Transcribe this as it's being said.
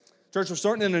Church, we're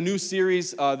starting in a new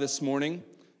series this morning.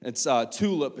 It's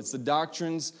TULIP. It's the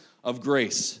Doctrines of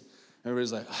Grace.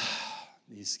 Everybody's like,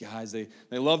 these guys, they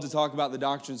love to talk about the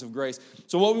doctrines of grace.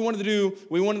 So what we wanted to do,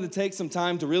 we wanted to take some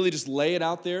time to really just lay it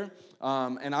out there.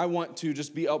 And I want to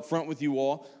just be upfront with you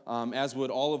all, as would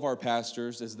all of our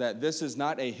pastors, is that this is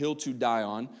not a hill to die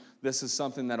on. This is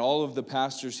something that all of the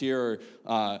pastors here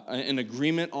are in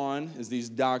agreement on, is these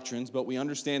doctrines, but we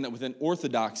understand that within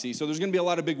orthodoxy, so there's going to be a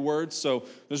lot of big words, so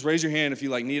just raise your hand if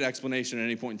you need explanation at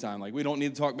any point in time. We don't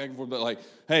need to talk back and forth, but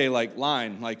hey,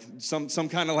 line, some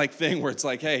kind of thing where it's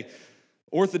hey,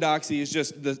 orthodoxy is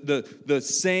just the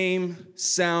same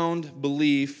sound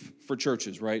belief for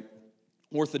churches, right?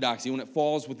 Orthodoxy, when it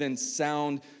falls within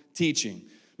sound teaching.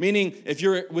 Meaning, if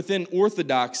you're within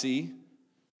orthodoxy,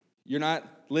 you're not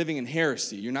living in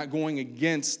heresy. You're not going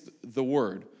against the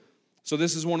word. So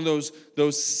this is one of those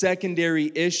secondary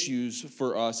issues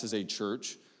for us as a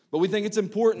church. But we think it's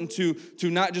important to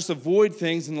not just avoid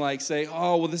things and say,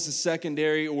 oh, well, this is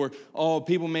secondary, or, oh,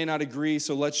 people may not agree,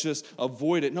 so let's just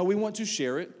avoid it. No, we want to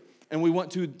share it, and we want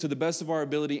to the best of our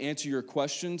ability, answer your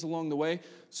questions along the way.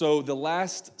 So the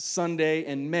last Sunday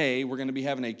in May, we're going to be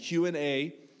having a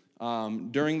Q&A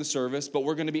during the service, but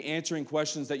we're going to be answering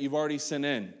questions that you've already sent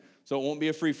in. So it won't be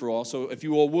a free-for-all. So if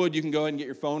you all would, you can go ahead and get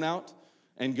your phone out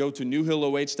and go to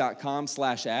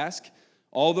newhilloh.com/ask.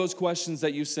 All those questions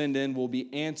that you send in will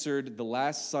be answered the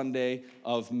last Sunday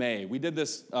of May. We did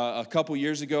this a couple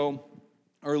years ago.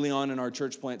 Early on in our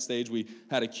church plant stage, we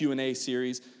had a Q&A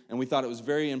series, and we thought it was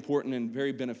very important and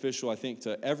very beneficial, I think,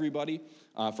 to everybody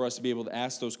for us to be able to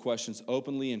ask those questions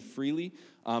openly and freely.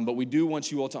 But we do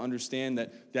want you all to understand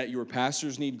that your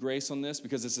pastors need grace on this,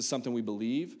 because this is something we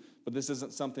believe, but this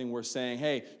isn't something we're saying,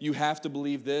 hey, you have to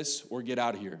believe this or get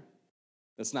out of here.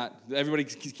 That's not, everybody,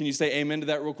 can you say amen to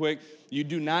that real quick? You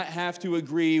do not have to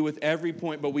agree with every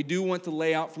point, but we do want to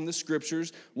lay out from the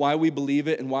scriptures why we believe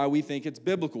it and why we think it's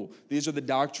biblical. These are the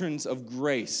doctrines of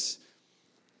grace.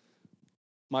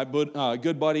 My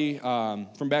good buddy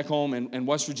from back home in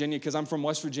West Virginia, because I'm from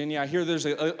West Virginia, I hear there's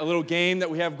a little game that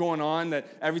we have going on that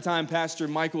every time Pastor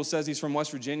Michael says he's from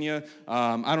West Virginia,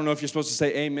 I don't know if you're supposed to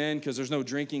say amen, because there's no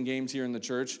drinking games here in the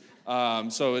church,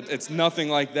 so it's nothing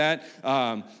like that,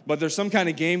 but there's some kind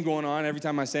of game going on every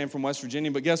time I say I'm from West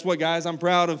Virginia. But guess what, guys? I'm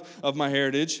proud of my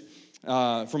heritage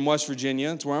from West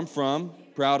Virginia. It's where I'm from,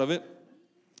 proud of it.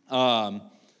 I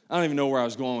don't even know where I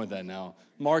was going with that now.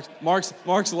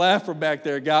 Mark's laugh from back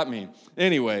there got me.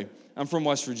 Anyway, I'm from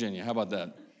West Virginia. How about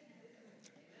that?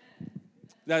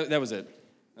 That was it.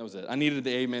 That was it. I needed the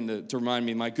amen to remind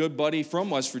me. My good buddy from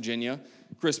West Virginia,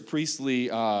 Chris Priestley,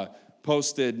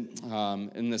 posted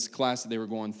in this class that they were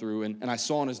going through, and I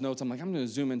saw in his notes, I'm like, I'm going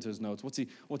to zoom into his notes.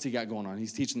 What's he got going on?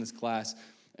 He's teaching this class,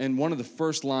 and one of the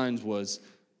first lines was,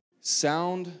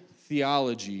 sound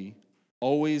theology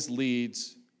always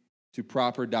leads to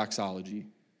proper doxology.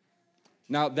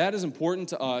 Now, that is important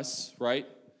to us, right?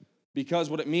 Because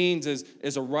what it means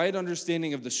is a right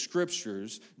understanding of the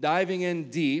scriptures, diving in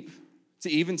deep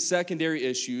to even secondary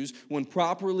issues, when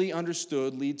properly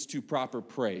understood, leads to proper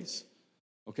praise.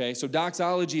 Okay, so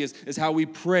doxology is how we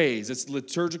praise. It's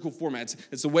liturgical format.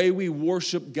 It's the way we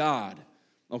worship God.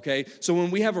 Okay, so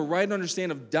when we have a right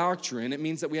understanding of doctrine, it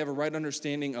means that we have a right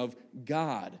understanding of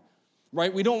God.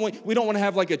 Right? We don't want to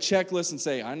have a checklist and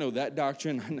say, I know that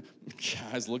doctrine.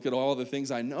 Guys, look at all the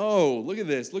things I know. Look at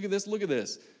this, look at this, look at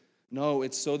this. No,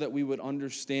 it's so that we would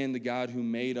understand the God who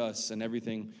made us and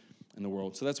everything in the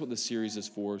world. So that's what this series is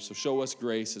for. So show us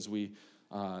grace as we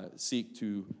seek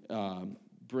to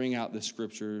bring out the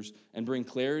scriptures and bring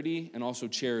clarity and also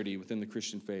charity within the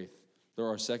Christian faith. There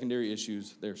are secondary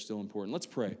issues. They're still important. Let's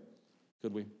pray.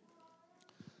 Could we?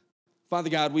 Father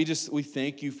God, we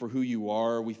thank you for who you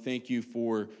are. We thank you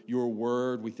for your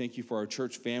word. We thank you for our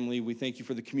church family. We thank you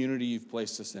for the community you've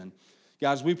placed us in.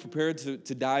 God, as we prepared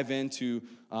to dive into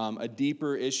a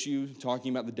deeper issue, talking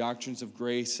about the doctrines of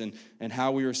grace and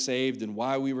how we were saved and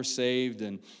why we were saved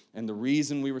and the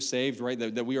reason we were saved, right,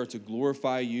 that we are to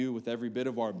glorify you with every bit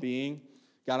of our being.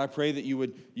 God, I pray that you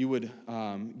would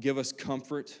give us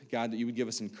comfort, God, that you would give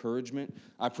us encouragement.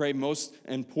 I pray most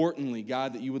importantly,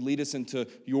 God, that you would lead us into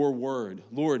your word.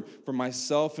 Lord, for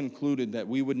myself included, that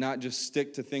we would not just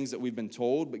stick to things that we've been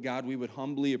told, but God, we would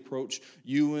humbly approach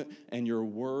you and your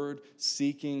word,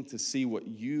 seeking to see what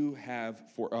you have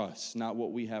for us, not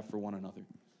what we have for one another.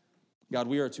 God,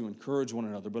 we are to encourage one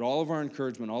another, but all of our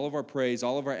encouragement, all of our praise,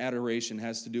 all of our adoration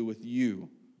has to do with you.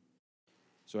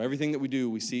 So everything that we do,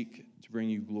 we seek to bring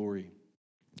you glory.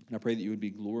 And I pray that you would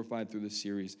be glorified through this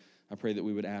series. I pray that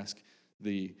we would ask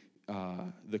the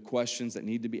questions that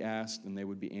need to be asked, and they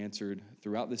would be answered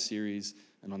throughout this series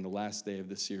and on the last day of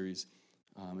this series.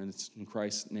 And it's in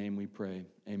Christ's name we pray.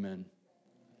 Amen.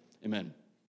 Amen.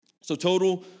 So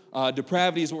total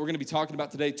depravity is what we're going to be talking about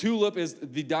today. TULIP is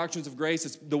the doctrines of grace.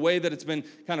 It's the way that it's been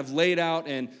kind of laid out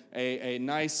in a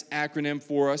nice acronym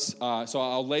for us. So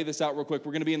I'll lay this out real quick.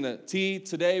 We're going to be in the T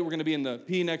today. We're going to be in the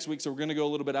P next week. So we're going to go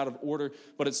a little bit out of order.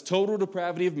 But it's total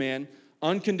depravity of man,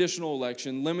 unconditional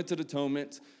election, limited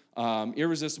atonement,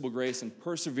 irresistible grace, and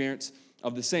perseverance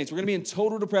of the saints. We're going to be in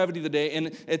total depravity today.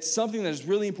 And it's something that is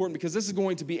really important because this is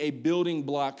going to be a building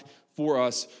block for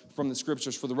us from the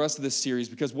scriptures for the rest of this series,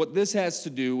 because what this has to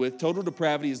do with total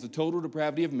depravity is the total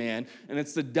depravity of man, and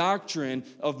it's the doctrine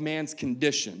of man's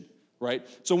condition, right?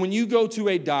 So when you go to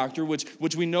a doctor,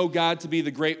 which we know God to be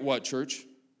the great what, church?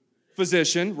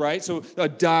 Physician, right? So a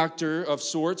doctor of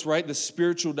sorts, right? The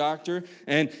spiritual doctor.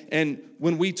 And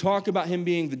when we talk about him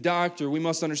being the doctor, we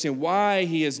must understand why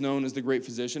he is known as the great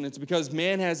physician. It's because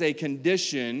man has a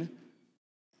condition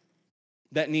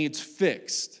that needs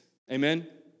fixed. Amen?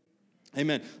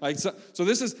 Amen. So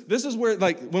this is where,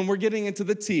 when we're getting into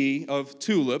the T of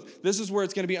TULIP, this is where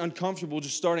it's going to be uncomfortable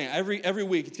just starting. Every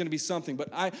week it's going to be something. But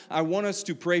I want us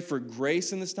to pray for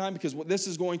grace in this time, because what this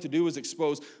is going to do is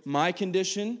expose my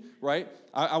condition, right?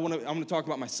 I'm going to talk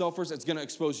about myself first. It's going to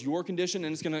expose your condition,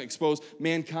 and it's going to expose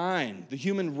mankind, the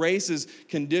human race's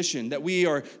condition, that we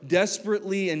are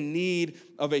desperately in need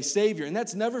of a Savior. And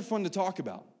that's never fun to talk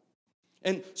about.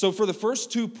 And so for the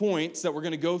first 2 points that we're going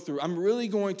to go through, I'm really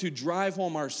going to drive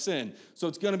home our sin. So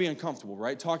it's going to be uncomfortable,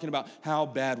 right? Talking about how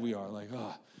bad we are.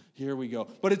 Here we go.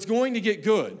 But it's going to get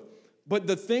good. But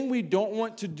the thing we don't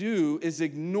want to do is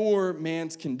ignore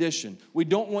man's condition. We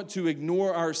don't want to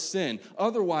ignore our sin.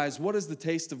 Otherwise, what is the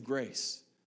taste of grace?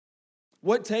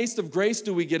 What taste of grace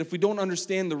do we get if we don't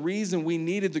understand the reason we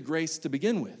needed the grace to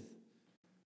begin with?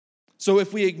 So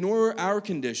if we ignore our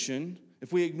condition,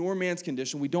 if we ignore man's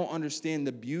condition, we don't understand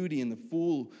the beauty and the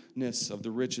fullness of the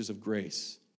riches of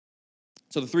grace.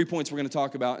 So the 3 points we're going to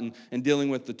talk about in dealing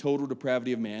with the total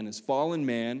depravity of man is fallen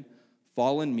man,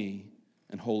 fallen me,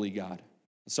 and holy God.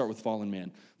 Let's start with fallen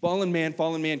man. Fallen man,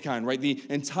 fallen mankind, right? The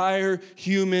entire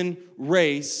human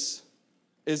race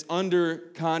is under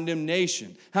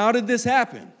condemnation. How did this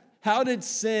happen? How did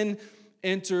sin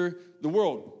enter the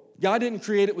world? God didn't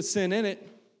create it with sin in it,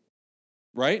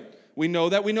 right? We know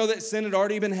that. We know that sin had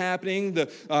already been happening.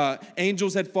 The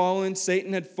angels had fallen.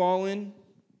 Satan had fallen.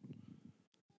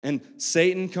 And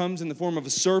Satan comes in the form of a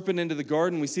serpent into the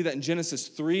garden. We see that in Genesis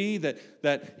 3,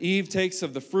 that Eve takes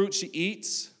of the fruit she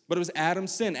eats. But it was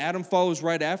Adam's sin. Adam follows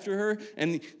right after her,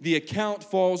 and the account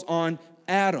falls on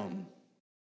Adam.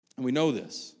 And we know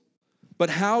this. But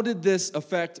how did this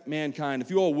affect mankind? If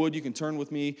you all would, you can turn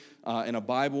with me in a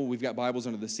Bible. We've got Bibles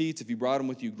under the seats. If you brought them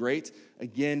with you, great.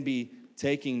 Again, be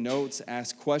taking notes,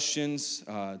 ask questions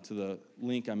to the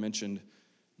link I mentioned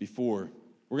before.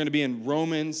 We're going to be in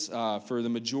Romans for the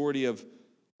majority of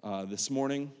this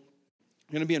morning.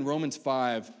 We're going to be in Romans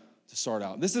 5 to start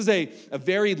out. This is a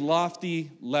very lofty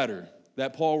letter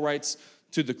that Paul writes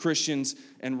to the Christians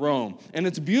in Rome. And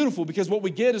it's beautiful because what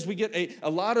we get is we get a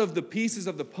lot of the pieces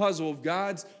of the puzzle of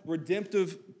God's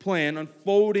redemptive plan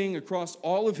unfolding across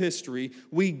all of history.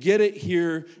 We get it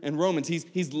here in Romans.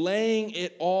 He's laying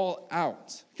it all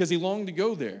out because he longed to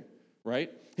go there,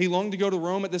 right? He longed to go to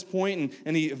Rome at this point,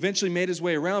 and he eventually made his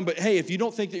way around. But hey, if you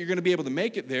don't think that you're going to be able to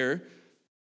make it there,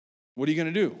 what are you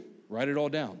going to do? Write it all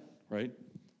down, right?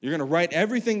 You're going to write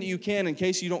everything that you can in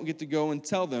case you don't get to go and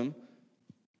tell them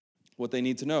what they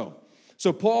need to know.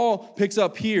 So Paul picks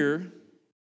up here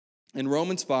in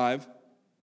Romans 5,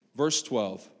 verse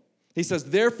 12. He says,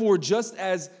 therefore, just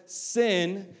as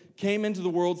sin came into the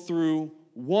world through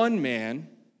one man,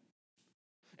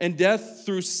 and death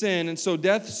through sin, and so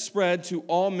death spread to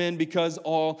all men because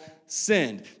all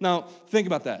sinned. Now, think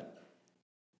about that.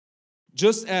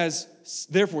 Just as,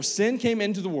 therefore, sin came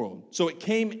into the world, so it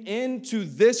came into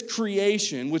this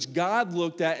creation, which God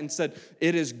looked at and said,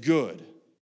 it is good.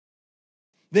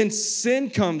 Then sin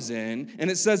comes in, and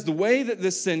it says the way that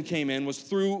this sin came in was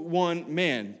through one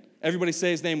man. Everybody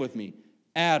say his name with me.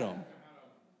 Adam.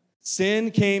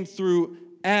 Sin came through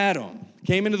Adam.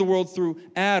 Came into the world through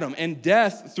Adam. And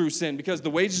death through sin, because the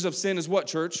wages of sin is what,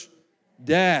 church?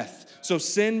 Death. So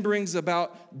sin brings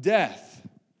about death.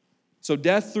 So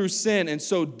death through sin, and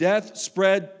so death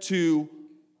spread to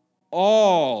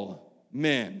all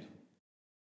men.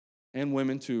 And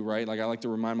women too, right? Like I like to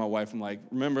remind my wife, I'm like,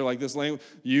 remember, like this language,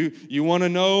 you want to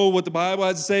know what the Bible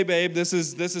has to say, babe? This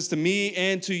is to me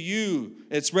and to you.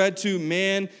 It's read to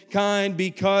mankind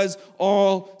because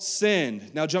all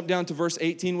sinned. Now jump down to verse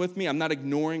 18 with me. I'm not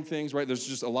ignoring things, right? There's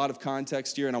just a lot of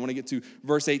context here, and I want to get to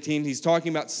verse 18. He's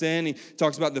talking about sin. He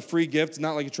talks about the free gift,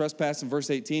 not like a trespass in verse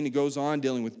 18. He goes on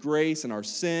dealing with grace and our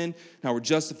sin, how we're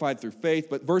justified through faith.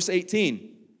 But verse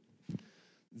 18,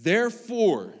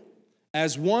 therefore,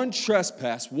 as one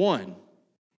trespass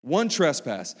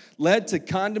led to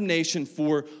condemnation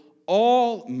for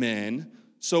all men,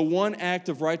 so one act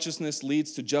of righteousness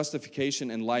leads to justification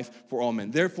and life for all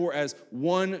men. Therefore, as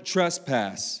one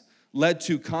trespass led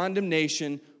to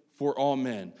condemnation for all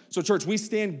men. So, church, we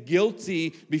stand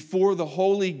guilty before the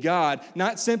holy God,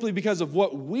 not simply because of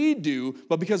what we do,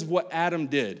 but because of what Adam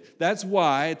did. That's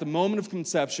why, at the moment of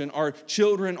conception, our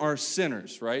children are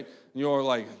sinners, right? You're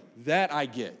like, that I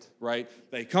get, right?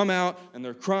 They come out and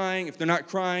they're crying. If they're not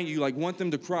crying, you like want them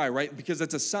to cry, right? Because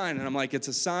that's a sign. And I'm like, it's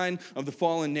a sign of the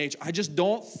fallen nature. I just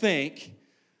don't think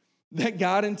that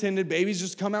God intended babies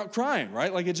just come out crying,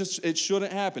 right? Like it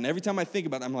shouldn't happen. Every time I think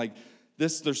about it, I'm like,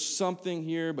 there's something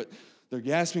here, but they're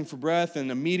gasping for breath. And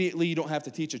immediately you don't have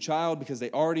to teach a child because they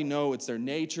already know it's their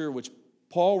nature, which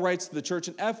Paul writes to the church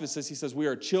in Ephesus. He says, we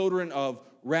are children of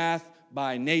wrath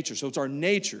by nature. So it's our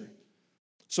nature.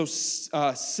 So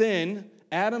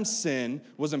Adam's sin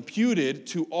was imputed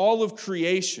to all of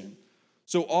creation.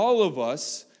 So all of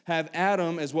us have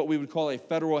Adam as what we would call a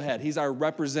federal head. He's our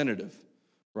representative,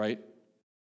 right?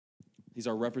 He's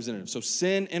our representative. So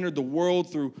sin entered the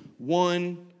world through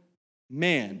one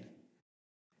man.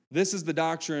 This is the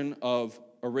doctrine of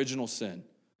original sin.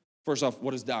 First off,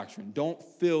 what is doctrine? Don't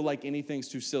feel like anything's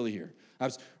too silly here. I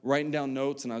was writing down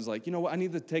notes, and I was like, you know what? I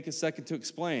need to take a second to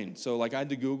explain. So, like, I had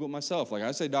to Google it myself. Like,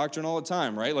 I say doctrine all the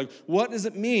time, right? Like, what does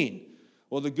it mean?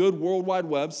 Well, the good World Wide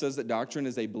Web says that doctrine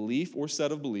is a belief or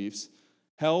set of beliefs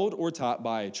held or taught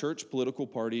by a church, political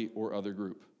party, or other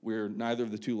group. We're neither of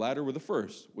the two latter, we're the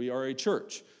first. We are a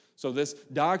church. So this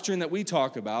doctrine that we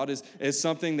talk about is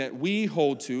something that we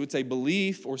hold to. It's a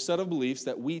belief or set of beliefs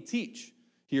that we teach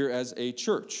here as a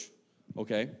church,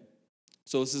 okay?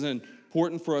 So this is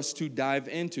important for us to dive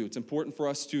into. It's important for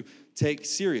us to take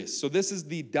serious. So this is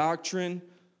the doctrine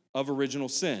of original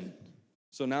sin.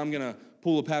 So now I'm going to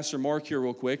pull a Pastor Mark here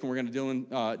real quick, and we're going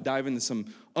to dive into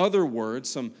some other words,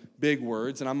 some big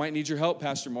words, and I might need your help,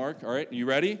 Pastor Mark. All right, you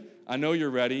ready? I know you're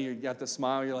ready. You got the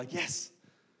smile. You're like, yes,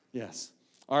 yes.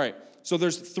 All right, so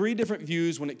there's 3 different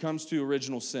views when it comes to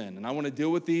original sin, and I want to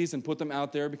deal with these and put them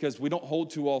out there because we don't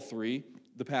hold to all 3,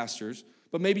 the pastors.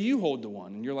 But maybe you hold to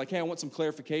one, and you're like, hey, I want some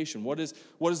clarification. What is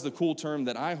the cool term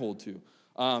that I hold to?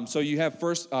 So you have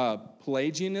first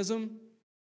Pelagianism.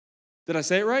 Did I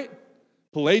say it right?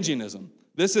 Pelagianism.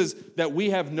 This is that we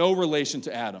have no relation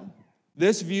to Adam.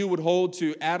 This view would hold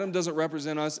to Adam doesn't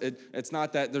represent us. It's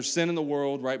not that there's sin in the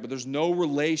world, right? But there's no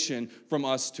relation from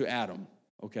us to Adam,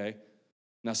 okay?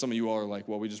 Now, some of you all are like,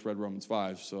 well, we just read Romans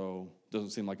 5, so it doesn't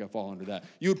seem like I fall under that.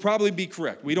 You would probably be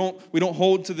correct. We don't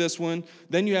hold to this one.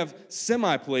 Then you have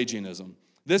semi-Pelagianism.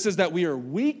 This is that we are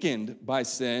weakened by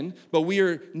sin, but we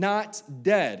are not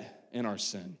dead in our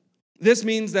sin. This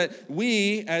means that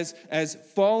we, as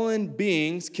fallen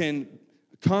beings, can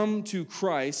come to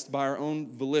Christ by our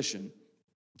own volition.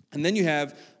 And then you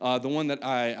have the one that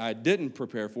I didn't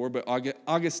prepare for, but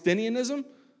Augustinianism.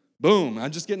 Boom, I'm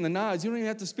just getting the nods. You don't even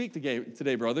have to speak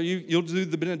today, brother. You'll do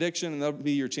the benediction, and that'll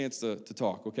be your chance to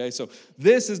talk, okay? So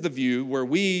this is the view where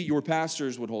we, your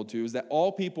pastors, would hold to, is that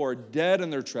all people are dead in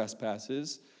their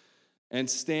trespasses and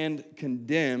stand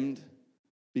condemned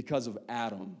because of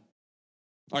Adam.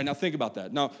 All right, now think about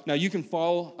that. Now you can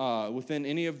fall within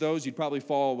any of those. You'd probably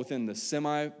fall within the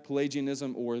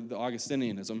semi-Pelagianism or the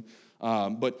Augustinianism.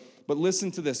 But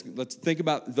listen to this. Let's think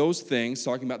about those things,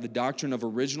 talking about the doctrine of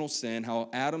original sin, how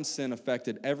Adam's sin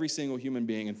affected every single human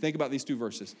being. And think about these 2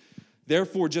 verses.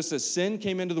 Therefore, just as sin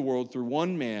came into the world through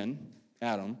one man,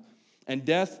 Adam, and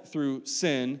death through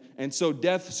sin, and so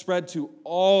death spread to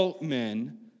all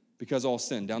men because all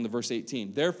sinned. Down to verse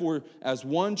 18. Therefore, as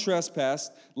one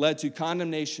trespass led to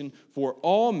condemnation for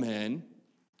all men,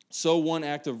 so one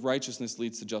act of righteousness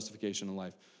leads to justification and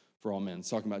life for all men. It's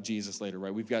talking about Jesus later,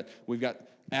 right? We've got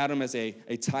Adam as a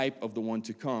type of the one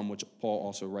to come, which Paul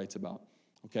also writes about.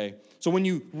 Okay? So when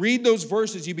you read those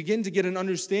verses, you begin to get an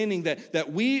understanding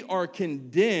that we are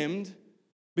condemned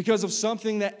because of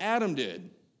something that Adam did.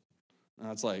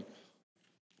 Now it's like,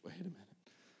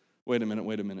 wait a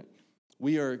minute.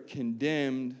 We are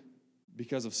condemned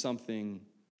because of something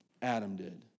Adam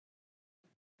did.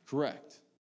 Correct.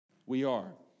 We are.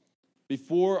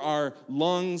 before our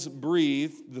lungs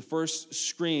breathed the first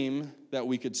scream that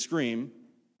we could scream,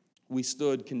 we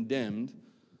stood condemned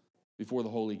before the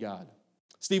holy God.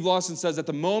 Steve Lawson says at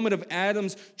the moment of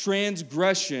Adam's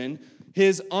transgression,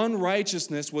 his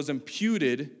unrighteousness was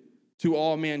imputed to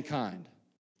all mankind.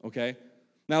 Okay?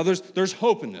 Now there's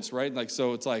hope in this, right? Like,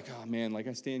 so it's like, oh man, like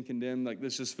I stand condemned. Like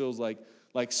this just feels like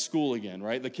school again,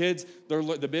 right? The kids,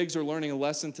 the bigs are learning a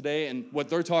lesson today, and what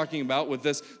they're talking about with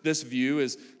this view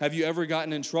is, have you ever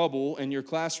gotten in trouble in your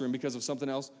classroom because of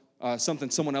something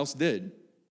someone else did?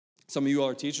 Some of you all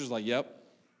are teachers, like, yep,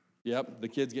 the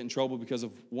kids get in trouble because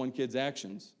of one kid's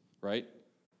actions, right?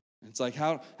 It's like,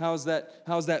 how's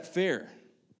that fair?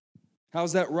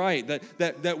 How's that right?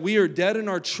 That we are dead in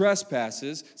our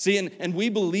trespasses. See, and we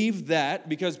believe that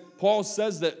because Paul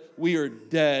says that we are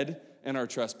dead in our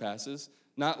trespasses.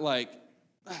 Not like,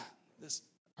 this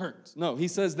hurts. No, he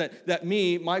says that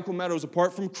me, Michael Meadows,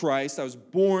 apart from Christ, I was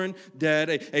born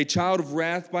dead, a child of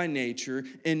wrath by nature,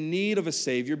 in need of a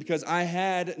Savior because I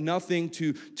had nothing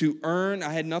to earn.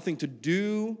 I had nothing to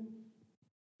do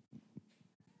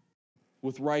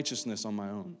with righteousness on my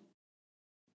own.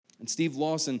 And Steve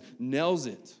Lawson nails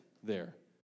it there.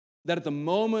 That at the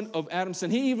moment of Adam's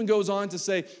sin, he even goes on to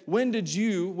say, when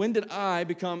did I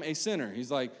become a sinner?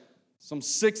 He's like, some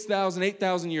 6,000,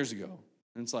 8,000 years ago.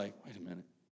 And it's like, wait a minute.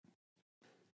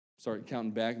 Start counting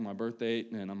back my birth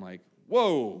date, and I'm like,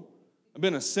 whoa, I've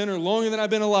been a sinner longer than I've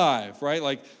been alive, right?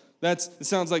 Like, it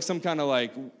sounds like some kind of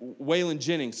like Waylon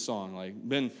Jennings song, like,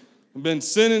 been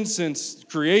sinning since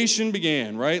creation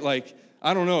began, right? Like,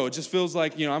 I don't know. It just feels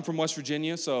like, I'm from West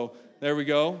Virginia, so there we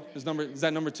go. Is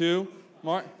that number 2?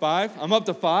 Mark, 5? I'm up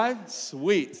to 5?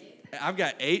 Sweet. I've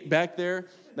got 8 back there.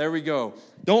 There we go.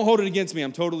 Don't hold it against me.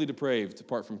 I'm totally depraved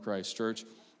apart from Christ, church.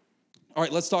 All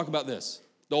right, let's talk about this.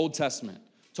 The Old Testament.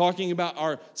 Talking about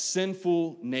our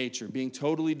sinful nature, being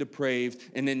totally depraved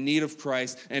and in need of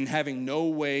Christ and having no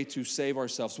way to save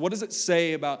ourselves. What does it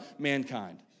say about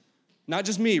mankind? Not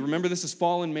just me. Remember, this is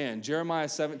fallen man. Jeremiah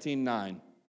 17:9.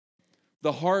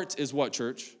 The heart is what,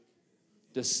 church?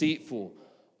 Deceitful.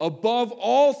 Above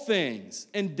all things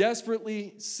and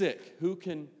desperately sick. Who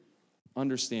can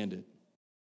understand it?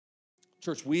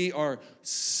 Church, we are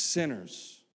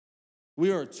sinners.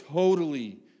 We are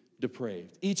totally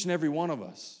depraved, each and every one of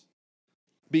us,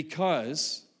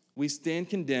 because we stand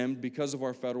condemned because of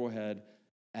our federal head,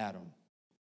 Adam.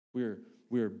 We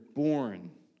are born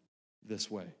this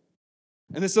way.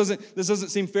 And this doesn't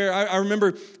seem fair. I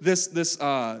remember this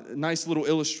nice little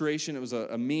illustration. It was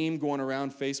a meme going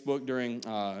around Facebook during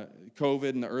COVID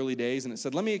in the early days, and it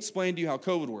said, let me explain to you how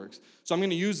COVID works. So I'm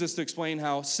going to use this to explain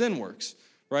how sin works,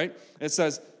 right? It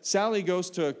says, Sally goes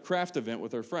to a craft event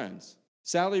with her friends.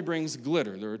 Sally brings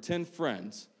glitter. There are 10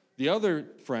 friends. The other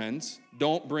friends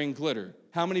don't bring glitter.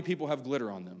 How many people have glitter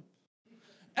on them?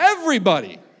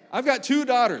 Everybody. I've got 2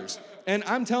 daughters. And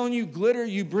I'm telling you, glitter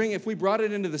you bring, if we brought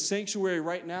it into the sanctuary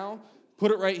right now,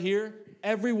 put it right here,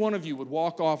 every one of you would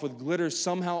walk off with glitter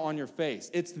somehow on your face.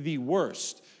 It's the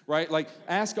worst, right? Like,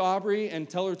 ask Aubrey and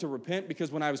tell her to repent,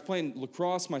 because when I was playing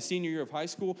lacrosse my senior year of high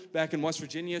school back in West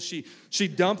Virginia, she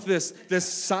dumped this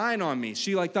sign on me.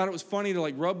 She thought it was funny to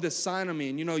rub this sign on me,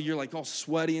 and you're all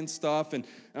sweaty and stuff, and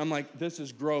I'm like, this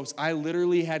is gross. I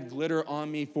literally had glitter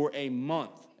on me for a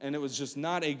month. And it was just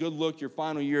not a good look your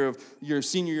final year of your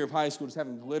senior year of high school, just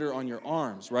having glitter on your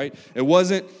arms, right? It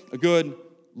wasn't a good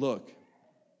look.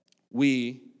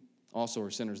 We also are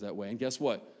sinners that way. And guess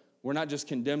what? We're not just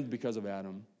condemned because of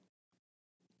Adam.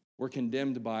 We're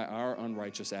condemned by our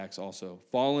unrighteous acts also.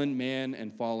 Fallen man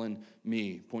and fallen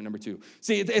me. Point number 2.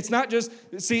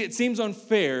 It seems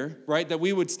unfair, right, that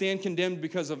we would stand condemned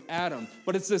because of Adam.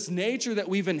 But it's this nature that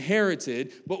we've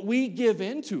inherited, but we give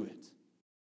into it.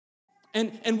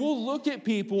 And we'll look at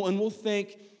people and we'll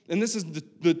think, and this is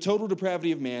the total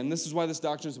depravity of man. This is why this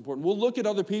doctrine is important. We'll look at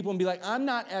other people and be like, I'm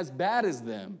not as bad as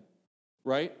them,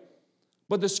 right?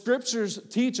 But the scriptures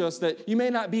teach us that you may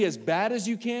not be as bad as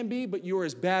you can be, but you are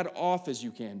as bad off as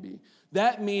you can be.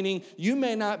 That meaning you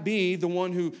may not be the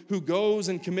one who goes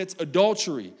and commits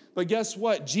adultery. But guess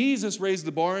what? Jesus raised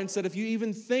the bar and said, if you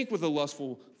even think with a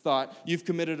lustful thought, you've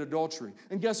committed adultery.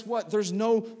 And guess what? There's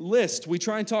no list. We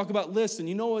try and talk about lists, and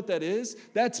you know what that is?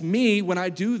 That's me when I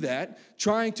do that,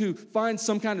 trying to find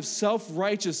some kind of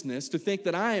self-righteousness to think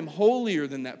that I am holier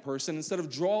than that person instead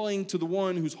of drawing to the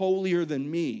one who's holier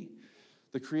than me,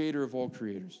 the creator of all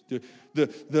creators,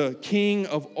 the king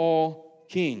of all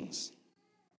kings.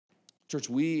 Church,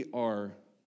 we are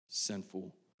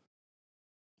sinful.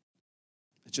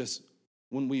 It's just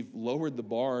when we've lowered the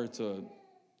bar to,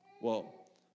 well,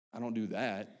 I don't do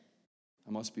that,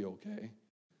 I must be okay.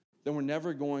 then we're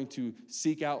never going to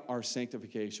seek out our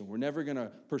sanctification. We're never going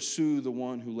to pursue the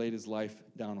one who laid his life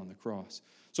down on the cross.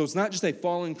 So it's not just a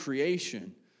fallen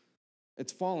creation,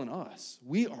 it's fallen us.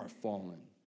 We are fallen,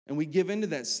 and we give into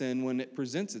that sin when it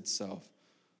presents itself.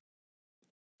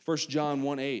 1 John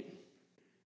 1:8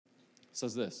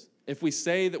 says this: if we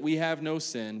say that we have no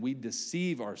sin, we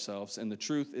deceive ourselves, and the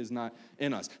truth is not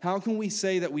in us. How can we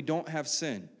say that we don't have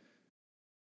sin?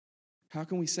 How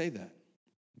can we say that?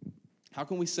 How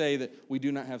can we say that we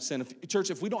do not have sin? Church,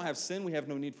 if we don't have sin, we have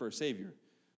no need for a Savior.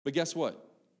 But guess what?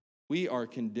 We are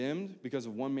condemned because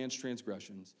of one man's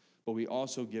transgressions, but we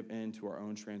also give in to our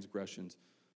own transgressions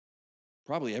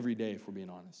probably every day, if we're being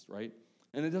honest, right?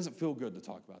 And it doesn't feel good to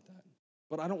talk about that.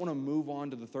 But I don't want to move on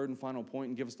to the third and final point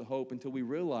and give us the hope until we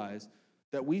realize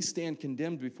that we stand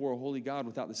condemned before a holy God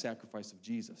without the sacrifice of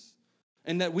Jesus.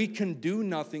 And that we can do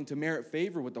nothing to merit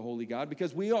favor with the holy God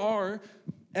because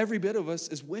every bit of us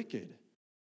is wicked.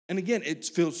 And again, it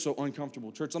feels so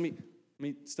uncomfortable. Church, let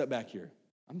me step back here.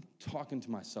 I'm talking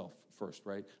to myself first,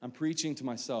 right? I'm preaching to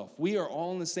myself. We are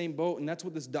all in the same boat, and that's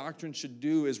what this doctrine should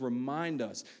do, is remind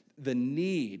us the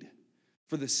need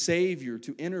for the Savior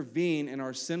to intervene in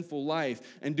our sinful life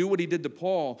and do what he did to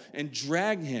Paul and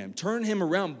drag him, turn him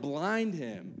around, blind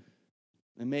him,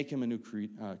 and make him a new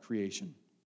creation.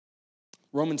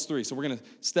 Romans 3. So we're going to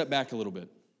step back a little bit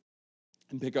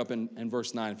and pick up in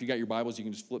verse 9. If you got your Bibles, you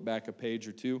can just flip back a page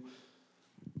or two.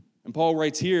 And Paul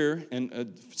writes here,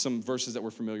 and some verses that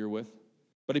we're familiar with,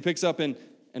 but he picks up in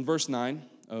verse 9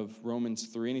 of Romans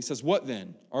 3, and he says, what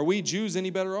then? Are we Jews any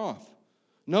better off?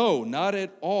 No, not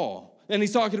at all. And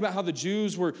he's talking about how the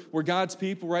Jews were God's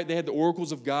people, right? They had the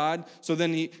oracles of God. So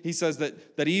then he says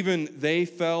that even they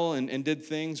fell and did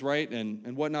things, right,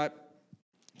 and whatnot.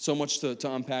 So much to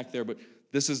unpack there, but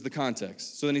this is the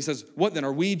context. So then he says, what then?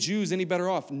 Are we Jews any better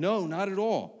off? No, not at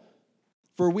all.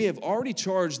 For we have already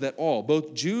charged that all,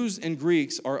 both Jews and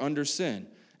Greeks, are under sin.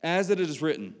 As it is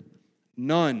written,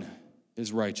 none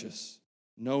is righteous.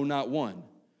 No, not one.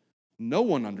 No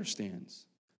one understands.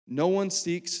 No one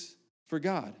seeks for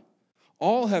God.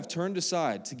 All have turned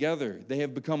aside. Together they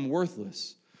have become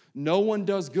worthless. No one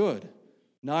does good,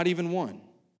 not even one.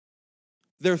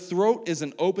 Their throat is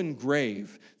an open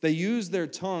grave. They use their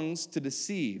tongues to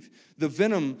deceive. The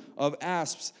venom of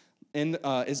asps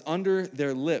is under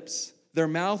their lips. Their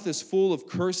mouth is full of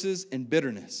curses and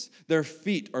bitterness. Their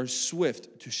feet are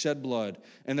swift to shed blood,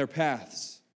 and their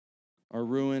paths are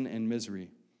ruin and misery.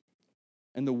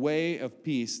 And the way of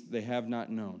peace they have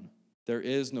not known. There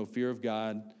is no fear of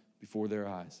God before their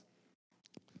eyes.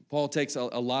 Paul takes a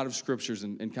lot of scriptures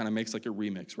and kind of makes like a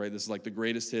remix, right? This is like the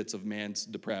greatest hits of man's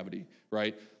depravity,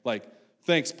 right? Like,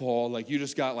 thanks, Paul. Like, you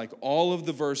just got like all of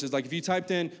the verses. Like, if you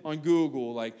typed in on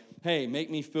Google, like, hey, make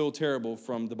me feel terrible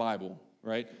from the Bible,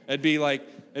 right? It'd be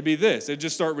this. It'd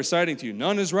just start reciting to you.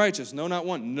 None is righteous. No, not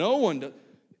one. No one does.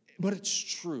 But it's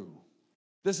true.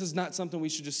 This is not something we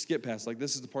should just skip past. Like,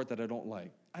 this is the part that I don't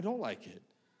like. I don't like it.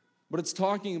 But it's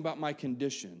talking about my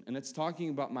condition, and it's talking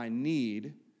about my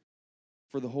need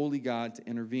for the holy God to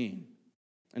intervene.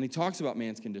 And he talks about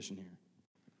man's condition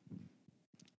here.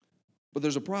 But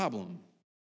there's a problem,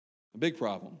 a big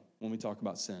problem when we talk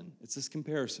about sin. It's this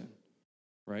comparison,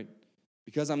 right?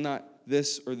 Because I'm not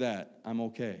this or that, I'm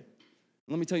okay.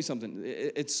 Let me tell you something.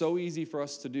 It's so easy for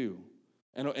us to do.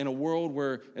 In a world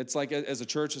where it's like, as a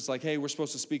church, it's like, hey, we're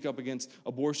supposed to speak up against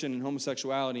abortion and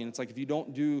homosexuality. And it's like, if you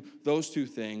don't do those two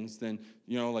things, then,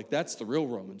 like, that's the real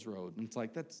Romans road. And it's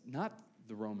like, that's not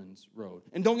the Romans road.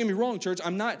 And don't get me wrong, church,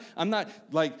 I'm not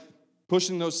like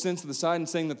pushing those sins to the side and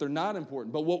saying that they're not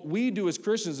important. But what we do as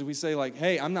Christians is we say, like,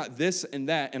 hey, I'm not this and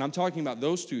that, and I'm talking about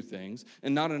those two things,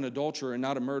 and not an adulterer and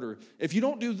not a murderer. If you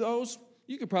don't do those,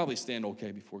 you could probably stand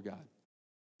okay before God.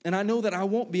 And I know that I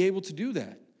won't be able to do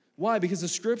that. Why? Because the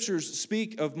scriptures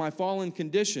speak of my fallen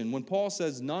condition. When Paul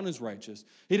says none is righteous,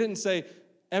 he didn't say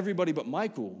everybody but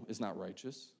Michael is not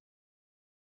righteous.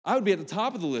 I would be at the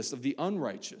top of the list of the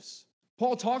unrighteous.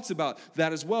 Paul talks about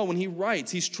that as well when he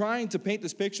writes. He's trying to paint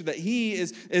this picture that he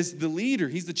is the leader.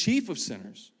 He's the chief of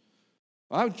sinners.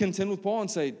 I would contend with Paul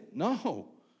and say, no.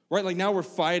 Right? Like, now we're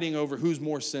fighting over who's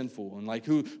more sinful and like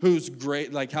who's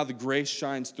great, like how the grace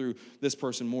shines through this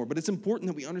person more. But it's important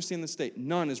that we understand the state.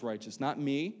 None is righteous, not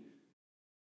me.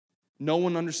 No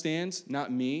one understands,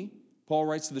 not me. Paul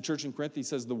writes to the church in Corinth, he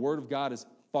says, the word of God is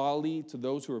folly to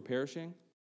those who are perishing.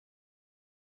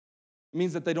 It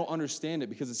means that they don't understand it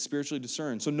because it's spiritually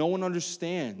discerned. So no one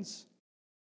understands.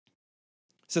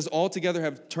 It says, altogether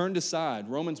have turned aside.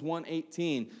 Romans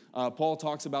 1:18, Paul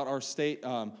talks about our state,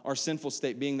 our sinful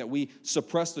state being that we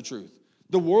suppress the truth.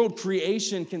 The world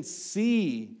creation can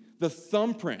see the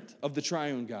thumbprint of the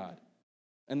triune God.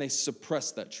 and they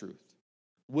suppress that truth.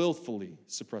 Willfully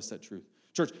suppress that truth.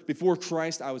 Church, before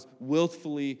Christ, I was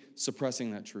willfully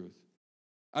suppressing that truth.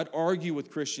 I'd argue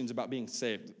with Christians about being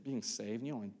saved. Being saved?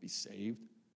 You don't want to be saved.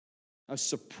 I was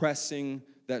suppressing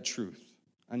that truth.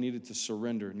 I needed to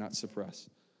surrender, not suppress.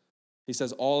 He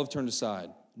says, all have turned aside.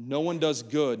 No one does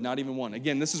good, not even one.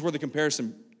 Again, this is where the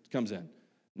comparison comes in.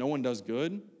 No one does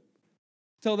good.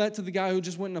 Tell that to the guy who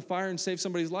just went in a fire and saved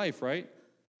somebody's life, right?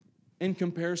 In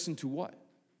comparison to what?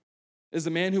 Is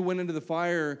the man who went into the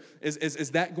fire,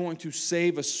 is that going to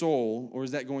save a soul, or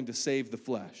is that going to save the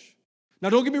flesh? Now,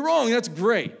 don't get me wrong, that's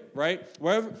great, right?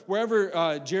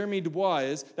 Wherever Jeremy Dubois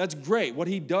is, that's great. What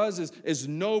he does is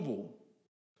noble.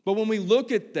 But when we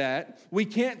look at that, we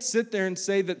can't sit there and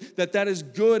say that is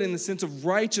good in the sense of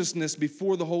righteousness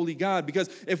before the holy God, because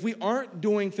if we aren't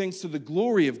doing things to the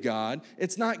glory of God,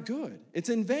 it's not good. It's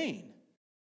in vain.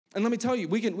 And let me tell you,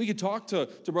 we could talk to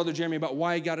Brother Jeremy about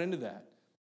why he got into that.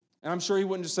 And I'm sure he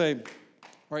wouldn't just say,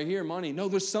 right here, money. No,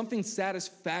 there's something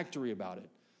satisfactory about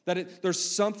it. There's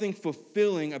something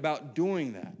fulfilling about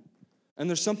doing that. And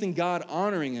there's something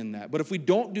God-honoring in that. But if we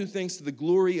don't do things to the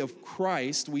glory of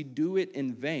Christ, we do it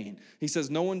in vain. He says,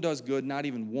 no one does good, not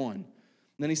even one. And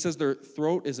then he says their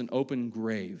throat is an open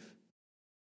grave.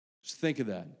 Just think of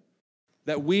that.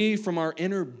 That we, from our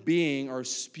inner being, are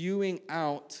spewing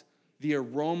out the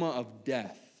aroma of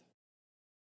death.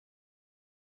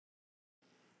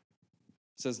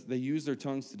 It says they use their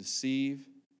tongues to deceive.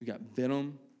 We got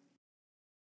venom.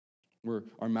 Where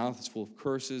our mouth is full of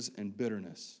curses and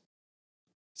bitterness.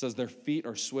 It says their feet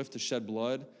are swift to shed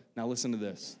blood. Now listen to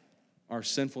this. Our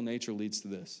sinful nature leads to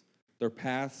this. Their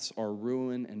paths are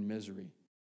ruin and misery.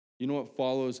 You know what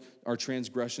follows our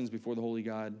transgressions before the holy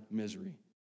God? Misery,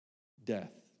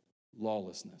 death,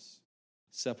 lawlessness,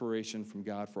 separation from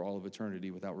God for all of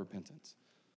eternity without repentance.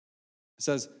 It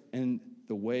says, in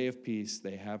the way of peace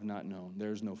they have not known.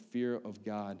 There is no fear of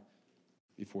God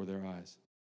before their eyes.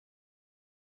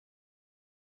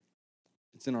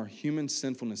 It's in our human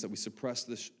sinfulness that we suppress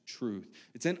this truth.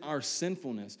 It's in our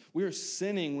sinfulness. We are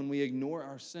sinning when we ignore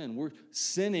our sin. We're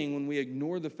sinning when we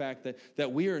ignore the fact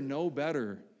that we are no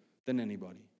better than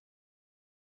anybody.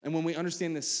 And when we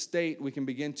understand this state, we can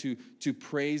begin to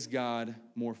praise God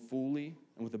more fully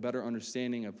and with a better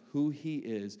understanding of who He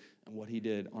is and what He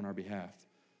did on our behalf.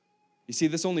 You see,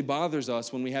 this only bothers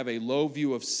us when we have a low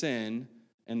view of sin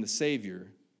and the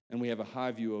Savior, and we have a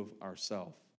high view of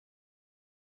ourselves.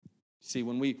 See,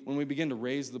 when we begin to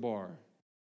raise the bar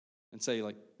and say,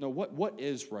 like, no, what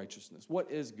is righteousness? What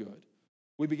is good?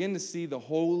 We begin to see the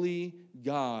holy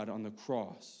God on the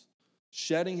cross,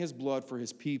 shedding His blood for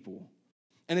His people.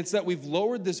 And it's that we've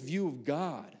lowered this view of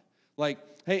God. Like,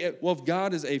 hey, well, if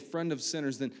God is a friend of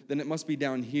sinners, then it must be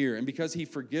down here. And because He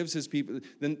forgives His people,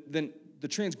 then the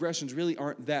transgressions really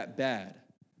aren't that bad.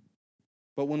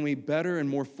 But when we better and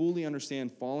more fully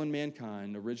understand fallen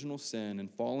mankind, original sin,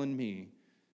 and fallen me,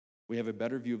 we have a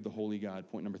better view of the holy God.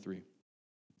 Point number 3.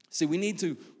 See, we need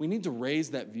to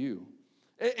raise that view.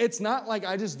 It's not like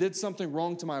I just did something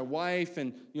wrong to my wife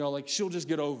and, like she'll just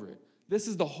get over it. This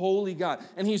is the holy God.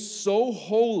 And He's so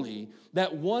holy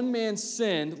that one man's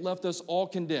sin left us all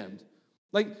condemned.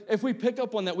 Like, if we pick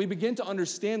up on that, we begin to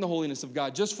understand the holiness of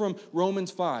God just from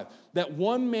Romans 5. That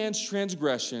one man's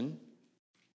transgression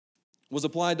was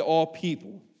applied to all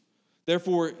people.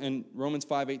 Therefore, in Romans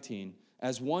 5:18,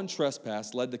 as one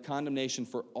trespass led to condemnation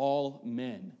for all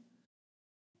men.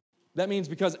 That means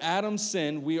because Adam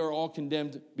sinned, we are all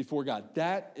condemned before God.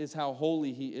 That is how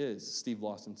holy He is, Steve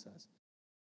Lawson says.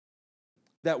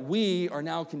 That we are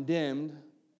now condemned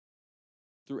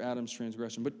through Adam's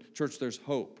transgression. But church, there's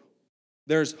hope.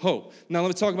 There's hope. Now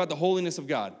let's talk about the holiness of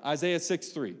God. Isaiah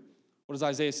 6:3. What does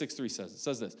Isaiah 6:3 says? It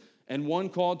says this. And one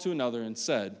called to another and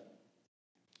said,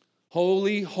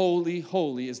 holy, holy,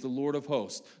 holy is the Lord of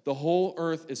hosts. The whole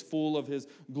earth is full of His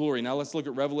glory. Now let's look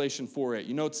at Revelation 4:8.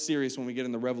 You know it's serious when we get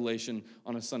into Revelation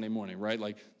on a Sunday morning, right?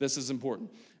 Like, this is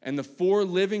important. And the 4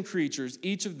 living creatures,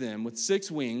 each of them with 6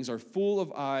 wings, are full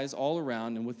of eyes all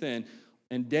around and within.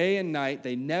 And day and night,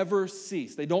 they never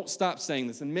cease. They don't stop saying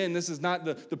this. And men, this is not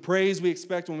the praise we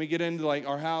expect when we get into like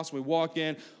our house, we walk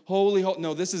in, holy, holy.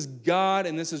 No, this is God,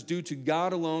 and this is due to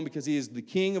God alone because He is the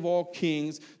King of all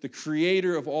kings, the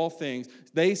creator of all things.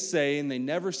 They say, and they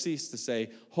never cease to say,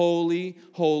 holy,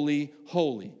 holy,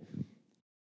 holy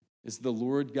is the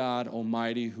Lord God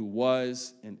Almighty who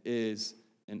was and is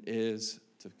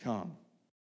to come.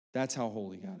 That's how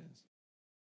holy God is.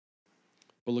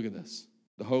 But look at this.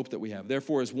 The hope that we have.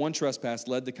 Therefore, as one trespass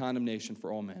led to condemnation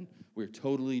for all men, we are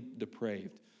totally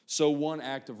depraved. So one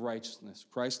act of righteousness,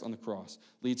 Christ on the cross,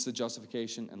 leads to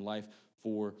justification and life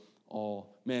for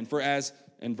all men. For as,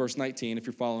 in verse 19, if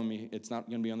you're following me, it's not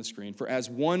going to be on the screen. For as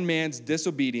one man's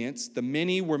disobedience, the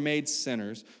many were made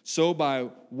sinners, so by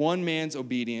one man's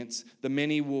obedience, the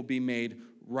many will be made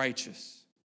righteous.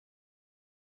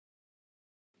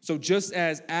 So just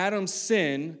as Adam's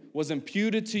sin was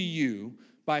imputed to you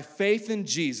by faith in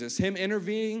Jesus, him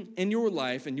intervening in your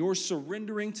life and your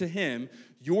surrendering to him,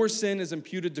 your sin is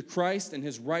imputed to Christ and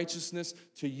his righteousness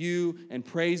to you. And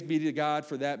praise be to God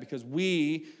for that, because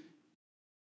we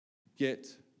get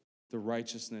the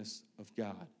righteousness of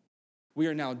God. We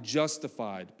are now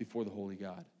justified before the holy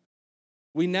God.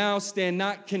 We now stand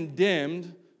not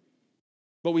condemned,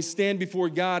 but we stand before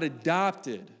God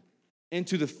adopted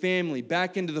into the family,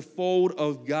 back into the fold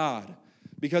of God,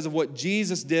 because of what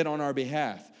Jesus did on our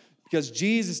behalf, because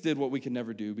Jesus did what we could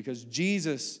never do, because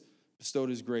Jesus bestowed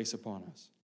his grace upon us.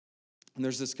 And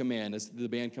there's this command as the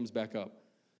band comes back up.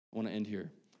 I want to end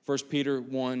here. 1 Peter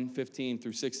 1, 15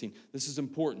 through 16. This is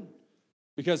important,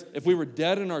 because if we were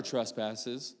dead in our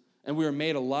trespasses and we were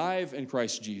made alive in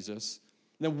Christ Jesus,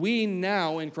 then we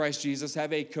now in Christ Jesus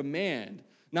have a command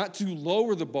not to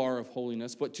lower the bar of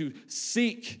holiness, but to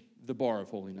seek the bar of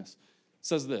holiness. It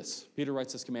says this, Peter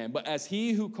writes this command, but as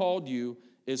he who called you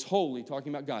is holy,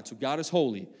 talking about God, so God is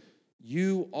holy,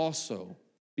 you also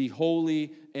be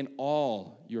holy in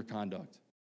all your conduct.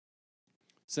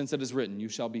 Since it is written, you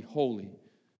shall be holy,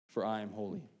 for I am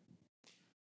holy.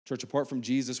 Church, apart from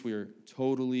Jesus, we are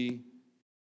totally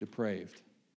depraved.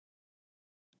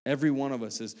 Every one of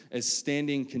us is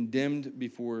standing condemned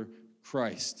before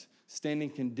Christ, standing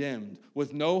condemned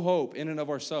with no hope in and of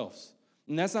ourselves.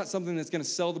 And that's not something that's going to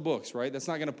sell the books, right? That's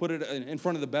not going to put it in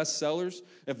front of the best sellers.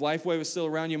 If Lifeway was still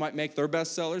around, you might make their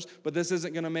best sellers, but this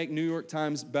isn't going to make New York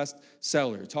Times best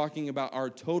seller, talking about our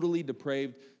totally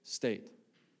depraved state.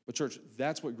 But church,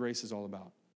 that's what grace is all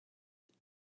about.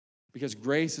 Because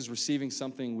grace is receiving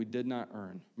something we did not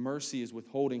earn. Mercy is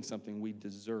withholding something we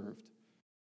deserved.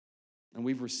 And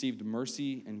we've received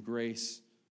mercy and grace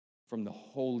from the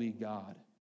holy God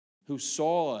who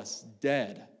saw us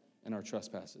dead in our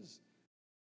trespasses.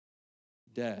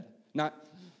 Dead. Not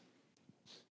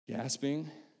gasping.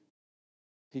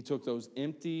 He took those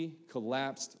empty,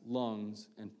 collapsed lungs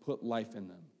and put life in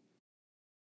them.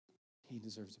 He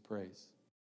deserves the praise.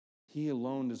 He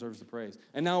alone deserves the praise.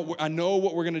 And now I know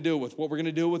what we're going to deal with. What we're going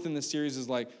to deal with in this series is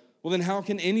like, well, then how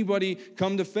can anybody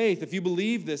come to faith? If you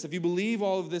believe this, if you believe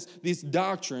all of this, these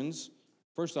doctrines,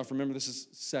 first off, remember this is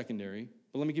secondary,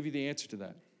 but let me give you the answer to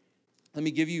that. Let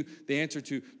me give you the answer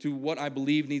to what I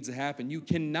believe needs to happen. You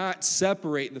cannot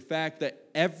separate the fact that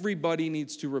everybody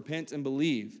needs to repent and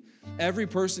believe. Every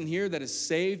person here that is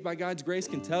saved by God's grace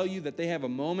can tell you that they have a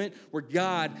moment where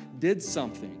God did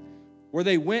something, where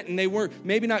they went and they were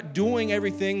maybe not doing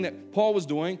everything that Paul was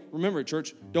doing. Remember,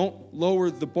 church, don't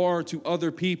lower the bar to other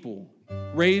people.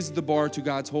 Raise the bar to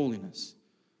God's holiness.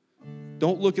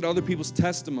 Don't look at other people's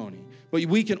testimony. But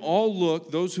we can all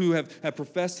look, those who have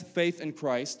professed faith in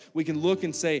Christ, we can look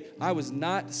and say, I was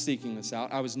not seeking this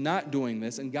out. I was not doing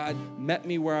this. And God met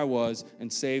me where I was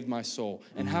and saved my soul.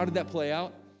 And how did that play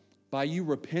out? By you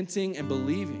repenting and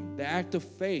believing, the act of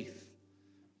faith.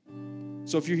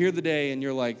 So if you're here today and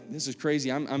you're like, this is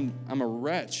crazy, I'm a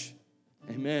wretch.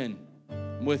 Amen.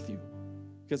 I'm with you.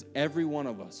 Because every one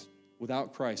of us,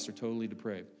 without Christ, are totally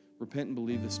depraved. Repent and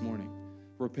believe this morning.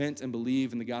 Repent and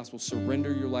believe in the gospel.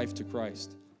 Surrender your life to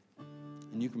Christ.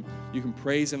 And you can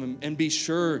praise him and be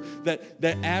sure that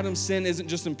Adam's sin isn't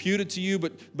just imputed to you,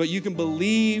 but you can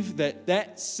believe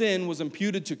that sin was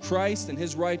imputed to Christ and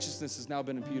his righteousness has now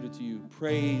been imputed to you.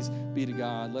 Praise be to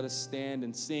God. Let us stand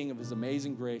and sing of his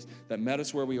amazing grace that met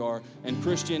us where we are. And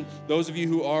Christian, those of you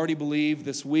who already believe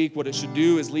this week, what it should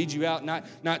do is lead you out,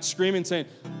 not screaming saying,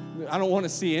 I don't want to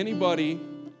see anybody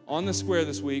on the square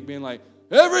this week being like,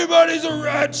 everybody's a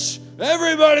wretch.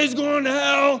 Everybody's going to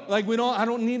hell. Like I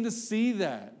don't need to see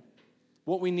that.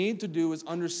 What we need to do is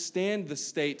understand the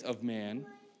state of man,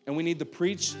 and we need to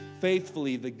preach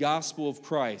faithfully the gospel of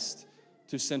Christ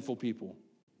to sinful people,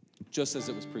 just as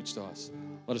it was preached to us.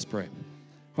 Let us pray.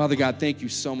 Father God, thank you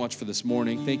so much for this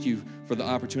morning. Thank you for the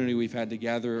opportunity we've had to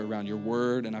gather around your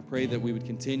word, and I pray that we would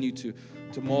continue to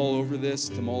mull over this,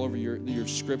 to mull over your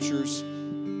scriptures.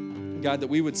 God, that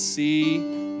we would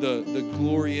see the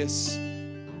glorious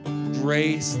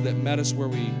grace that met us where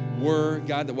we were.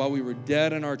 God, that while we were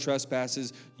dead in our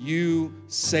trespasses, you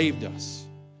saved us.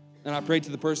 And I pray to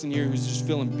the person here who's just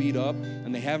feeling beat up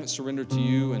and they haven't surrendered to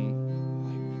you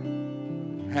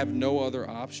and have no other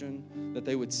option, that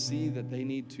they would see that they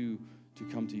need to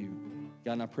come to you.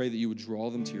 God, and I pray that you would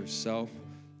draw them to yourself.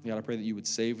 God, I pray that you would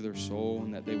save their soul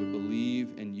and that they would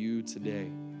believe in you today.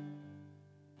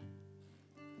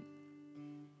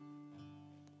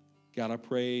 God, I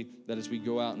pray that as we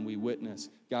go out and we witness,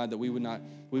 God, that we would not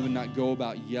go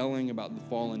about yelling about the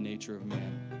fallen nature of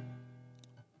man,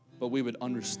 but we would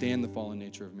understand the fallen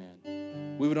nature of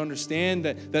man. We would understand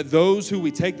that those who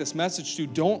we take this message to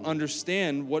don't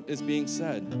understand what is being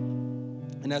said.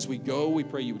 And as we go, we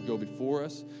pray you would go before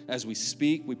us. As we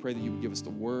speak, we pray that you would give us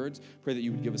the words. Pray that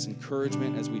you would give us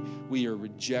encouragement as we are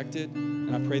rejected.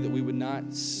 And I pray that we would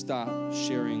not stop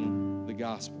sharing the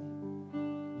gospel.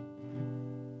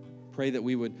 Pray that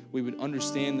we would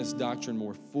understand this doctrine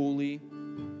more fully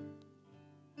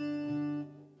and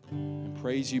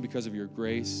praise you because of your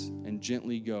grace, and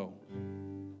gently go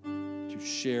to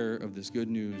share of this good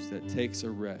news that takes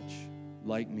a wretch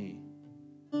like me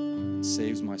and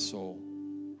saves my soul,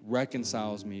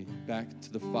 reconciles me back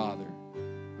to the Father,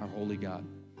 our holy God.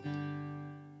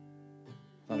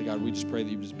 Father God, we just pray that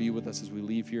you just be with us as we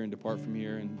leave here and depart from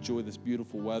here and enjoy this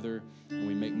beautiful weather, and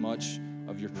we make much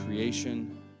of your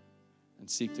creation and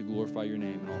seek to glorify your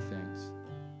name in all things.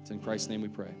 It's in Christ's name we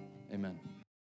pray. Amen.